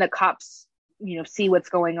 Then the cops, see what's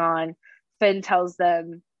going on. Finn tells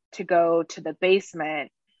them to go to the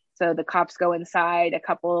basement. So the cops go inside. A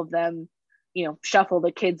couple of them, shuffle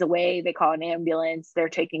the kids away. They call an ambulance. They're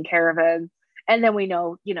taking care of him. And then we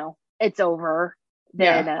know, it's over.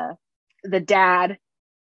 Then the dad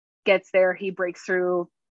gets there. He breaks through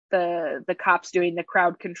the cops doing the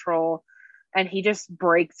crowd control, and he just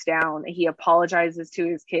breaks down. He apologizes to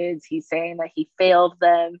his kids. He's saying that he failed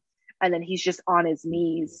them, and then he's just on his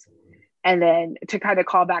knees. And then to kind of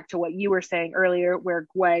call back to what you were saying earlier, where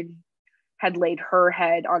Gwen had laid her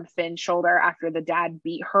head on Finn's shoulder after the dad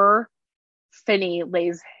beat her, Finney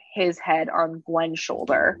lays his head on Gwen's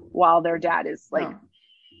shoulder while their dad is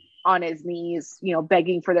on his knees,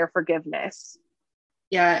 begging for their forgiveness.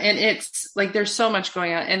 Yeah. And it's like, there's so much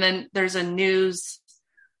going on. And then there's a news,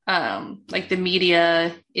 the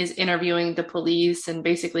media is interviewing the police, and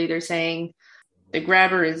basically they're saying the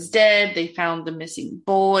grabber is dead. They found the missing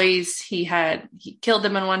boys. He killed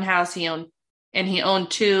them in one house. He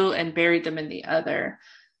owned 2 and buried them in the other.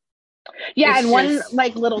 Yeah. It's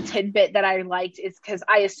one little tidbit that I liked is because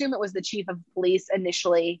I assume it was the chief of police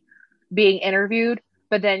initially being interviewed,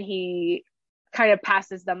 but then he kind of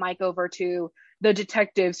passes the mic over to the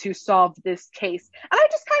detectives who solved this case. And I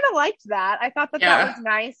just kind of liked that. I thought that was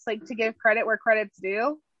nice, to give credit where credit's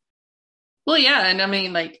due. Well, yeah. And I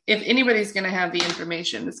mean, if anybody's going to have the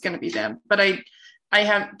information, it's going to be them. But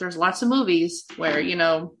there's lots of movies where,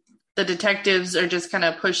 the detectives are just kind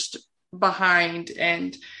of pushed behind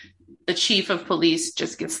and the chief of police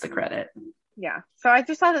just gets the credit. Yeah. So I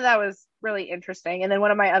just thought that was really interesting. And then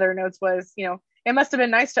one of my other notes was, it must have been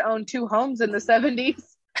nice to own 2 homes in the 70s.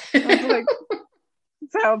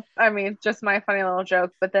 So, I mean, just my funny little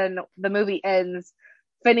joke. But then the movie ends.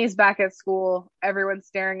 Finney's back at school. Everyone's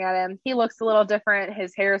staring at him. He looks a little different.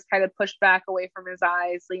 His hair is kind of pushed back away from his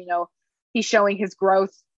eyes. So, he's showing his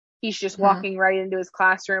growth. He's just walking right into his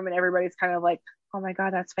classroom, and everybody's kind of like, oh my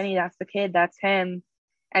God, that's Finney. That's the kid. That's him.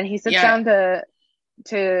 And he sits down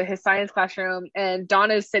to his science classroom, and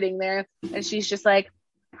Donna's sitting there, and she's just like,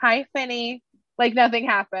 hi, Finney. Like nothing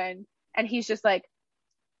happened. And he's just like,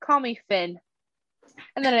 call me Finn.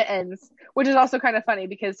 And then it ends, which is also kind of funny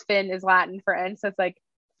because Finn is Latin for end. So it's like,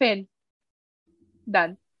 Finn.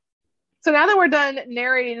 Done. So now that we're done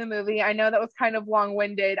narrating the movie, I know that was kind of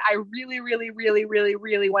long-winded. I really, really, really, really,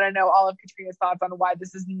 really want to know all of Katrina's thoughts on why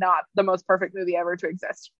this is not the most perfect movie ever to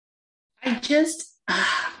exist.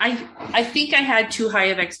 I think I had too high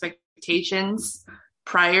of expectations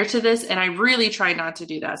prior to this, and I really try not to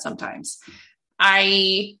do that sometimes.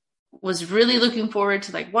 I was really looking forward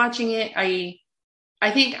to watching it. I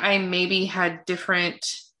think I maybe had different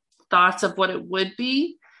thoughts of what it would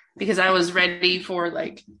be because I was ready for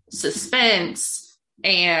suspense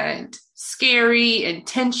and scary and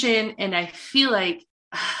tension. And I feel like,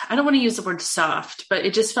 I don't want to use the word soft, but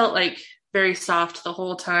it just felt very soft the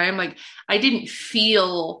whole time. I didn't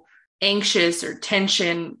feel anxious or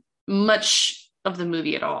tension much of the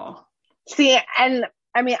movie at all. See, and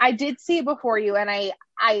I mean, I did see it before you, and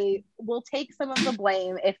I will take some of the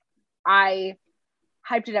blame if I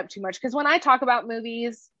hyped it up too much. Because when I talk about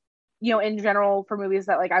movies, you know, in general, for movies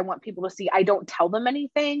that like I want people to see, I don't tell them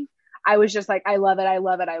anything. I was just like, I love it, I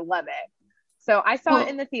love it, I love it. So I saw it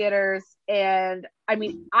in the theaters, and I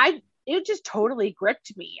mean, it just totally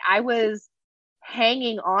gripped me. I was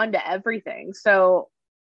hanging on to everything. So,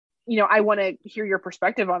 you know, I want to hear your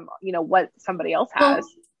perspective on, you know, what somebody else has.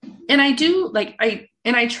 Well, and I do like,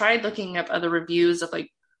 I tried looking up other reviews of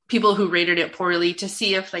like people who rated it poorly to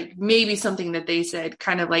see if like maybe something that they said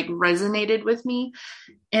kind of like resonated with me.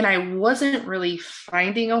 And I wasn't really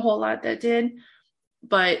finding a whole lot that did,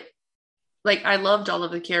 but like, I loved all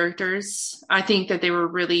of the characters. I think that they were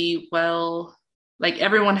really well, like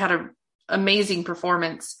everyone had an amazing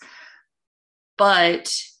performance,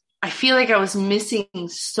 but I feel like I was missing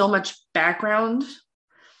so much background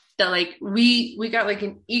that like we got like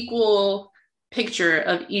an equal picture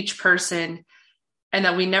of each person, and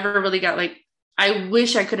that we never really got like, I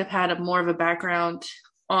wish I could have had more of a background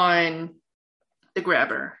on the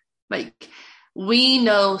grabber. Like, we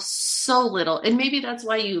know so little, and maybe that's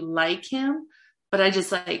why you like him, but I just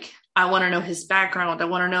like, I want to know his background. I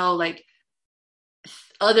want to know like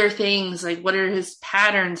other things, like what are his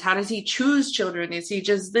patterns? How does he choose children? Is he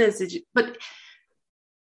just this? But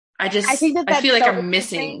I feel like I'm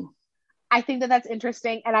missing. I think that that's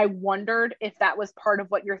interesting. And I wondered if that was part of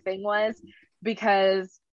what your thing was,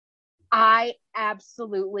 because I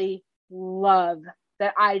absolutely love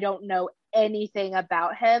that I don't know anything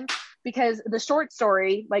about him, because the short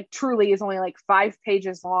story, like, truly is only like 5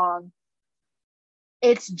 pages long.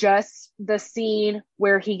 It's just the scene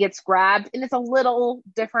where he gets grabbed, and it's a little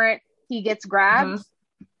different. He gets grabbed,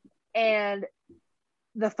 and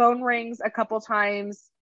the phone rings a couple times.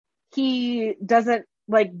 He doesn't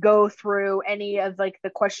like go through any of like the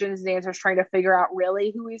questions and answers trying to figure out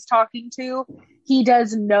really who he's talking to. He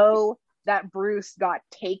does know that Bruce got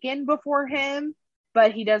taken before him,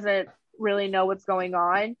 but he doesn't really know what's going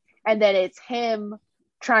on. And then it's him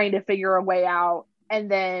trying to figure a way out.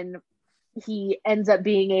 And then he ends up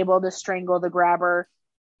being able to strangle the grabber.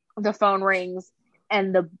 The phone rings,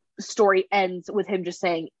 and the story ends with him just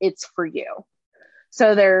saying, "It's for you."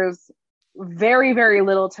 So there's very, very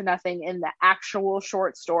little to nothing in the actual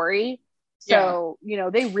short story. So, you know,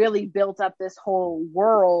 they really built up this whole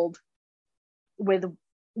world with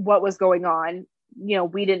what was going on. You know,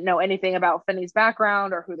 we didn't know anything about Finney's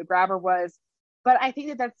background or who the grabber was. But I think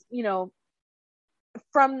that that's, you know,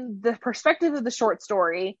 from the perspective of the short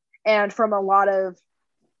story and from a lot of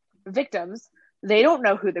victims, they don't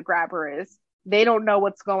know who the grabber is. They don't know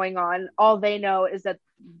what's going on. All they know is that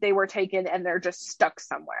they were taken and they're just stuck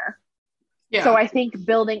somewhere. Yeah. So I think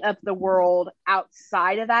building up the world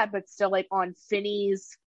outside of that, but still like on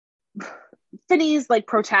Finney's like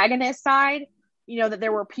protagonist side, you know, that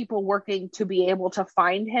there were people working to be able to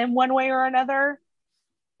find him one way or another,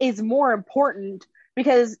 is more important,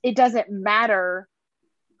 because it doesn't matter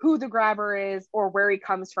who the grabber is or where he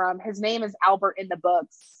comes from. His name is Albert in the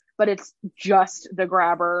books, but it's just the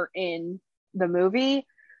grabber in the movie.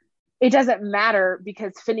 It doesn't matter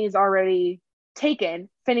because Finney's already taken.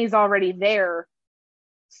 Finney's already there.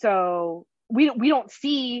 So we don't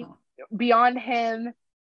see beyond him,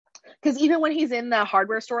 because even when he's in the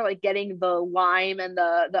hardware store, like getting the lime and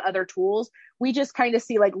the other tools, we just kind of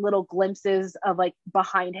see like little glimpses of like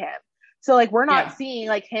behind him. So like we're not seeing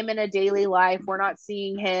like him in a daily life. We're not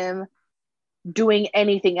seeing him doing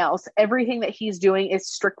anything else. Everything that he's doing is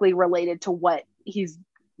strictly related to what he's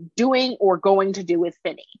doing or going to do with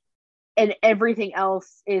Finney. And everything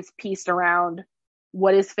else is pieced around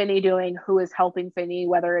what is Finney doing, who is helping Finney,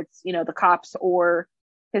 whether it's, you know, the cops or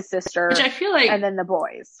his sister. Which I feel like, and then the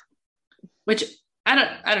boys. Which I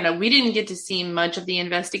don't know. We didn't get to see much of the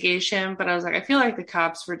investigation, but I was like, I feel like the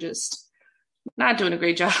cops were just not doing a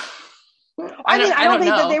great job. I don't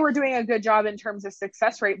think that they were doing a good job in terms of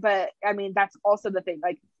success rate, but I mean, that's also the thing.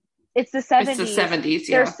 Like, it's the 70s. It's the 70s,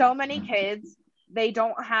 yeah. There's so many kids. They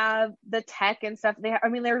don't have the tech and stuff.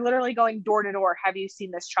 They're literally going door to door. Have you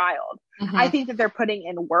seen this child? Mm-hmm. I think that they're putting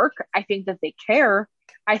in work. I think that they care.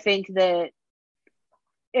 I think that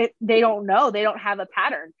they don't know. They don't have a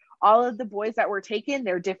pattern. All of the boys that were taken,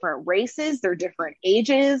 they're different races. They're different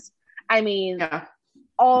ages. I mean,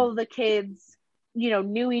 all the kids, you know,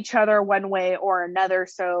 knew each other one way or another.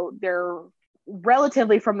 So they're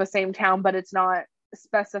relatively from the same town, but it's not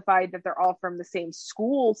specified that they're all from the same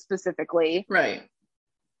school specifically. Right.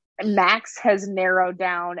 Max has narrowed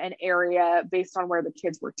down an area based on where the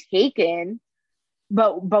kids were taken,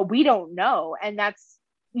 but we don't know. And that's,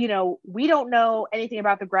 you know, we don't know anything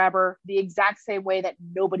about the grabber the exact same way that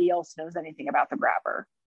nobody else knows anything about the grabber.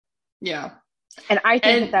 Yeah. And I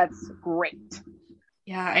think that's great.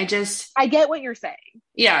 yeah, I get what you're saying.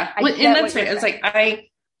 yeah, I and get that's what fair. you're It's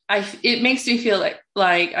like it makes me feel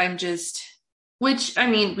like I'm just, which I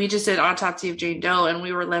mean, we just did Autopsy of Jane Doe, and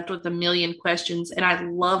we were left with a million questions, and I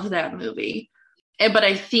love that movie. But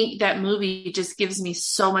I think that movie just gives me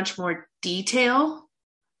so much more detail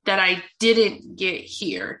that I didn't get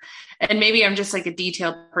here. And maybe I'm just like a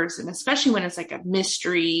detailed person, especially when it's like a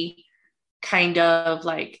mystery kind of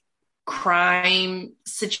like crime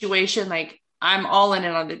situation. Like I'm all in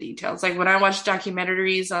it on the details. Like when I watch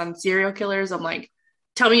documentaries on serial killers, I'm like,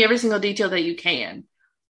 tell me every single detail that you can.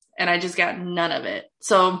 And I just got none of it.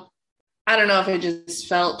 So I don't know if it just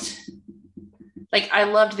felt like I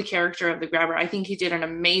loved the character of the grabber. I think he did an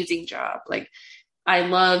amazing job. Like I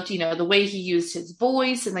loved, the way he used his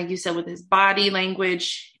voice and like you said, with his body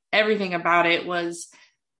language, everything about it was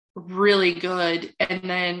really good. And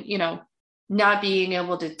then, not being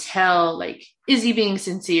able to tell, like, is he being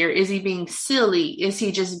sincere? Is he being silly? Is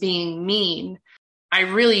he just being mean? I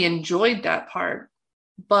really enjoyed that part.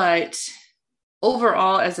 But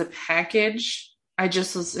overall, as a package, I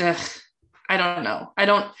just was, I don't know.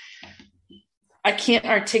 I can't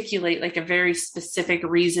articulate like a very specific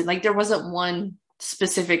reason. Like there wasn't one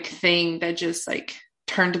specific thing that just like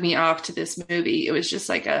turned me off to this movie. It was just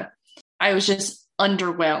like I was just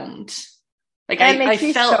underwhelmed. Like I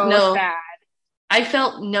felt so sad. I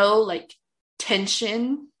felt no like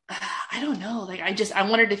tension. I don't know. Like I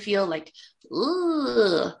wanted to feel like,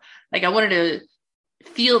 ugh. Like I wanted to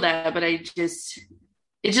feel that, but it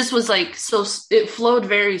just was like, so it flowed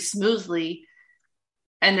very smoothly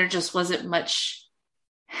and there just wasn't much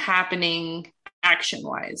happening action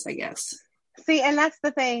wise, I guess. See, and that's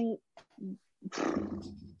the thing.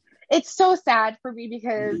 It's so sad for me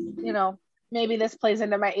because, maybe this plays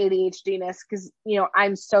into my ADHD-ness because,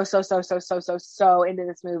 I'm so into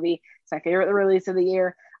this movie. It's my favorite release of the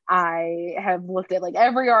year. I have looked at like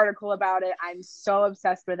every article about it. I'm so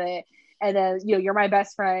obsessed with it. And then, you're my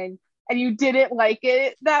best friend and you didn't like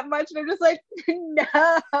it that much. And I'm just like, no.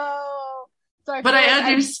 So but I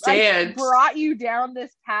understand. I brought you down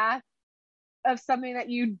this path of something that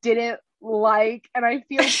you didn't like, and I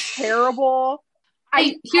feel terrible.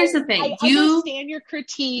 Here's the thing. I understand your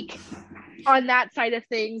critique on that side of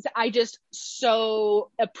things. I just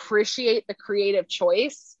so appreciate the creative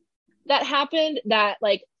choice that happened that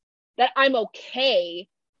I'm okay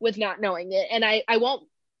with not knowing it. And I won't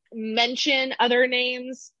mention other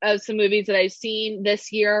names of some movies that I've seen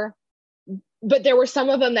this year, but there were some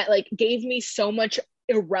of them that like gave me so much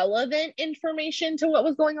irrelevant information to what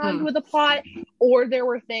was going on with the plot, or there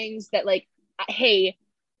were things that like, hey,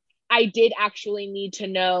 I did actually need to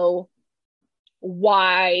know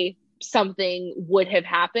why something would have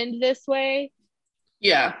happened this way.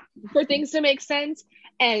 Yeah. For things to make sense.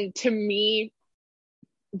 And to me,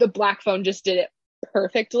 the Black Phone just did it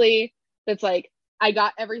perfectly. That's like, I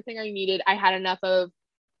got everything I needed. I had enough of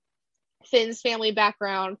Finn's family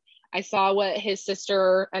background. I saw what his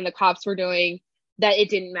sister and the cops were doing, that it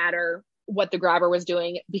didn't matter what the grabber was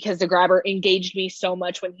doing because the grabber engaged me so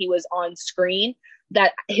much when he was on screen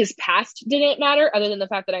that his past didn't matter, other than the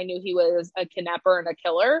fact that I knew he was a kidnapper and a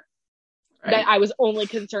killer, right. That I was only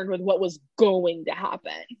concerned with what was going to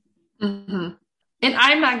happen. Mm-hmm. And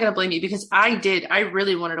I'm not going to blame you because I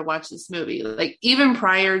really wanted to watch this movie. Like even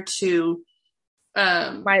prior to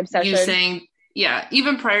my obsession, you saying,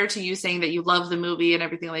 even prior to you saying that you love the movie and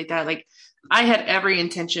everything like that, like I had every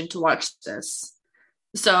intention to watch this.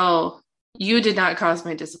 So you did not cause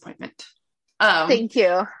my disappointment. Thank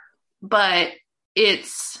you. But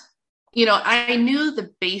it's, I knew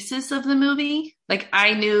the basis of the movie. Like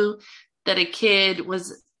I knew that a kid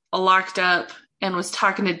was locked up and was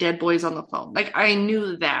talking to dead boys on the phone. Like I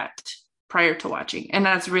knew that prior to watching. And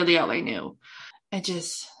that's really all I knew.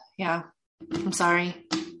 I'm sorry.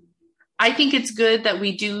 I think it's good that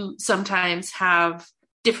we do sometimes have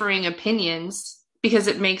differing opinions because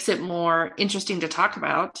it makes it more interesting to talk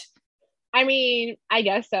about. I mean, I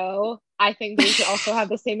guess so. I think we should also have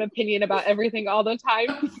the same opinion about everything all the time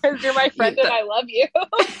because you're my friend and I love you.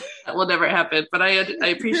 That will never happen, but I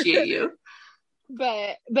appreciate you.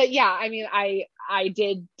 But yeah, I mean, I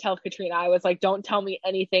did tell Katrina, I was like, don't tell me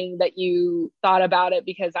anything that you thought about it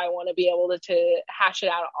because I want to be able to hash it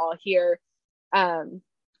out all here.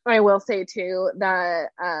 I will say too that,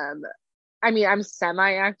 I mean, I'm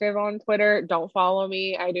semi-active on Twitter. Don't follow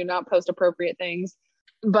me. I do not post appropriate things,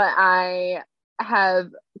 but I have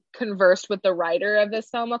conversed with the writer of this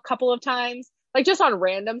film a couple of times, like just on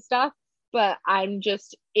random stuff, but I'm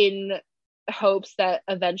just in hopes that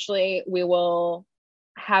eventually we will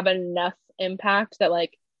have enough impact that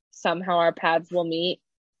like somehow our paths will meet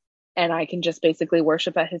and I can just basically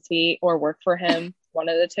worship at his feet or work for him one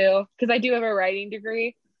of the two, because I do have a writing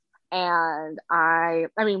degree, and I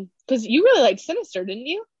mean, because you really liked Sinister, didn't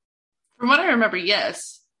you? From what I remember,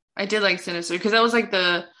 yes, I did like Sinister because that was like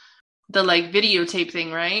the like videotape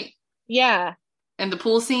thing, right? Yeah. And the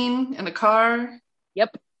pool scene and the car.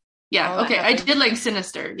 Yep. Yeah. Okay. I did like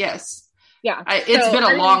Sinister. Yes. Yeah. It's been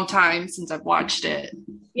a long time since I've watched it.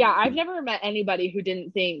 Yeah. I've never met anybody who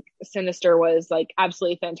didn't think Sinister was like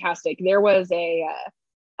absolutely fantastic. There was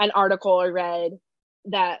an article I read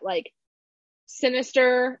that like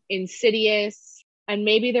Sinister, Insidious, and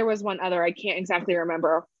maybe there was one other, I can't exactly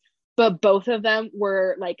remember, but both of them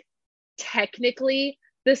were like technically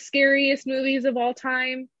the scariest movies of all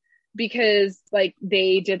time, because like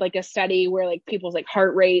they did like a study where like people's like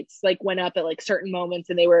heart rates like went up at like certain moments,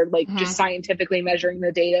 and they were like just scientifically measuring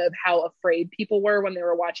the data of how afraid people were when they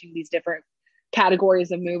were watching these different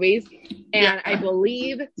categories of movies. And I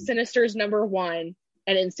believe Sinister is number 1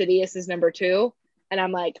 and Insidious is number 2, and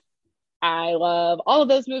I'm like, I love all of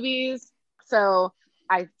those movies, so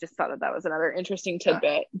I just thought that was another interesting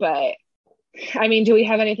tidbit. But I mean, do we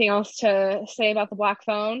have anything else to say about the Black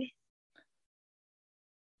Phone?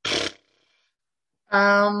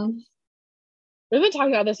 We've been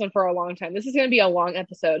talking about this one for a long time. This is going to be a long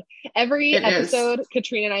episode. Every episode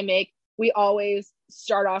Katrina and I make, we always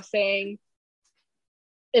start off saying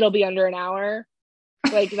it'll be under an hour.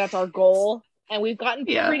 Like, that's our goal. And we've gotten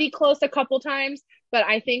pretty close a couple times, but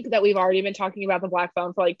I think that we've already been talking about the Black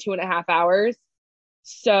Phone for like 2.5 hours.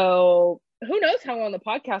 So who knows how long the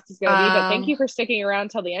podcast is going to be, but thank you for sticking around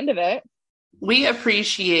till the end of it. We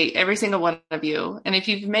appreciate every single one of you. And if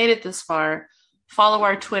you've made it this far, follow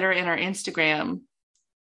our Twitter and our Instagram,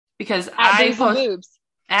 because I post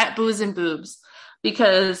at Booze and Boobs,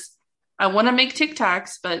 because I want to make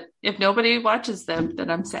TikToks, but if nobody watches them, then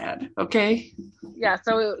I'm sad. Okay. Yeah.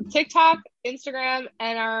 So TikTok, Instagram,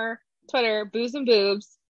 and our Twitter, Booze and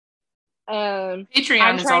Boobs.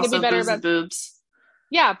 Patreon is also Booze and Boobs.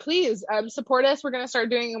 Yeah, please support us. We're going to start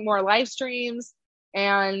doing more live streams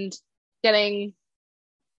and getting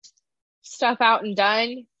stuff out and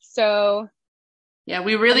done. So yeah,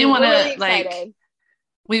 we really want to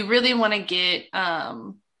we really want to get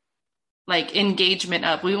like engagement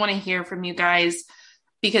up. We want to hear from you guys,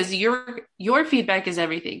 because your feedback is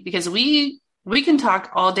everything, because we can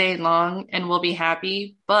talk all day long and we'll be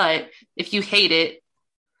happy, but if you hate it,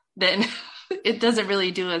 then it doesn't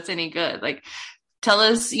really do us any good. Like, tell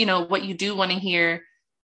us, what you do want to hear.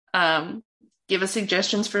 Give us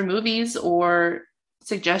suggestions for movies or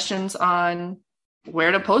suggestions on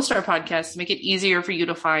where to post our podcast to make it easier for you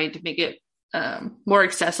to find, to make it more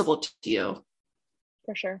accessible to you.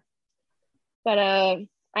 For sure. But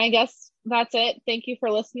I guess that's it. Thank you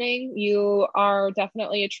for listening. You are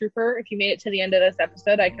definitely a trooper if you made it to the end of this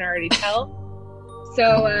episode. I can already tell.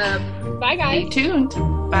 So bye, guys. Stay tuned.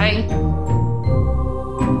 Bye.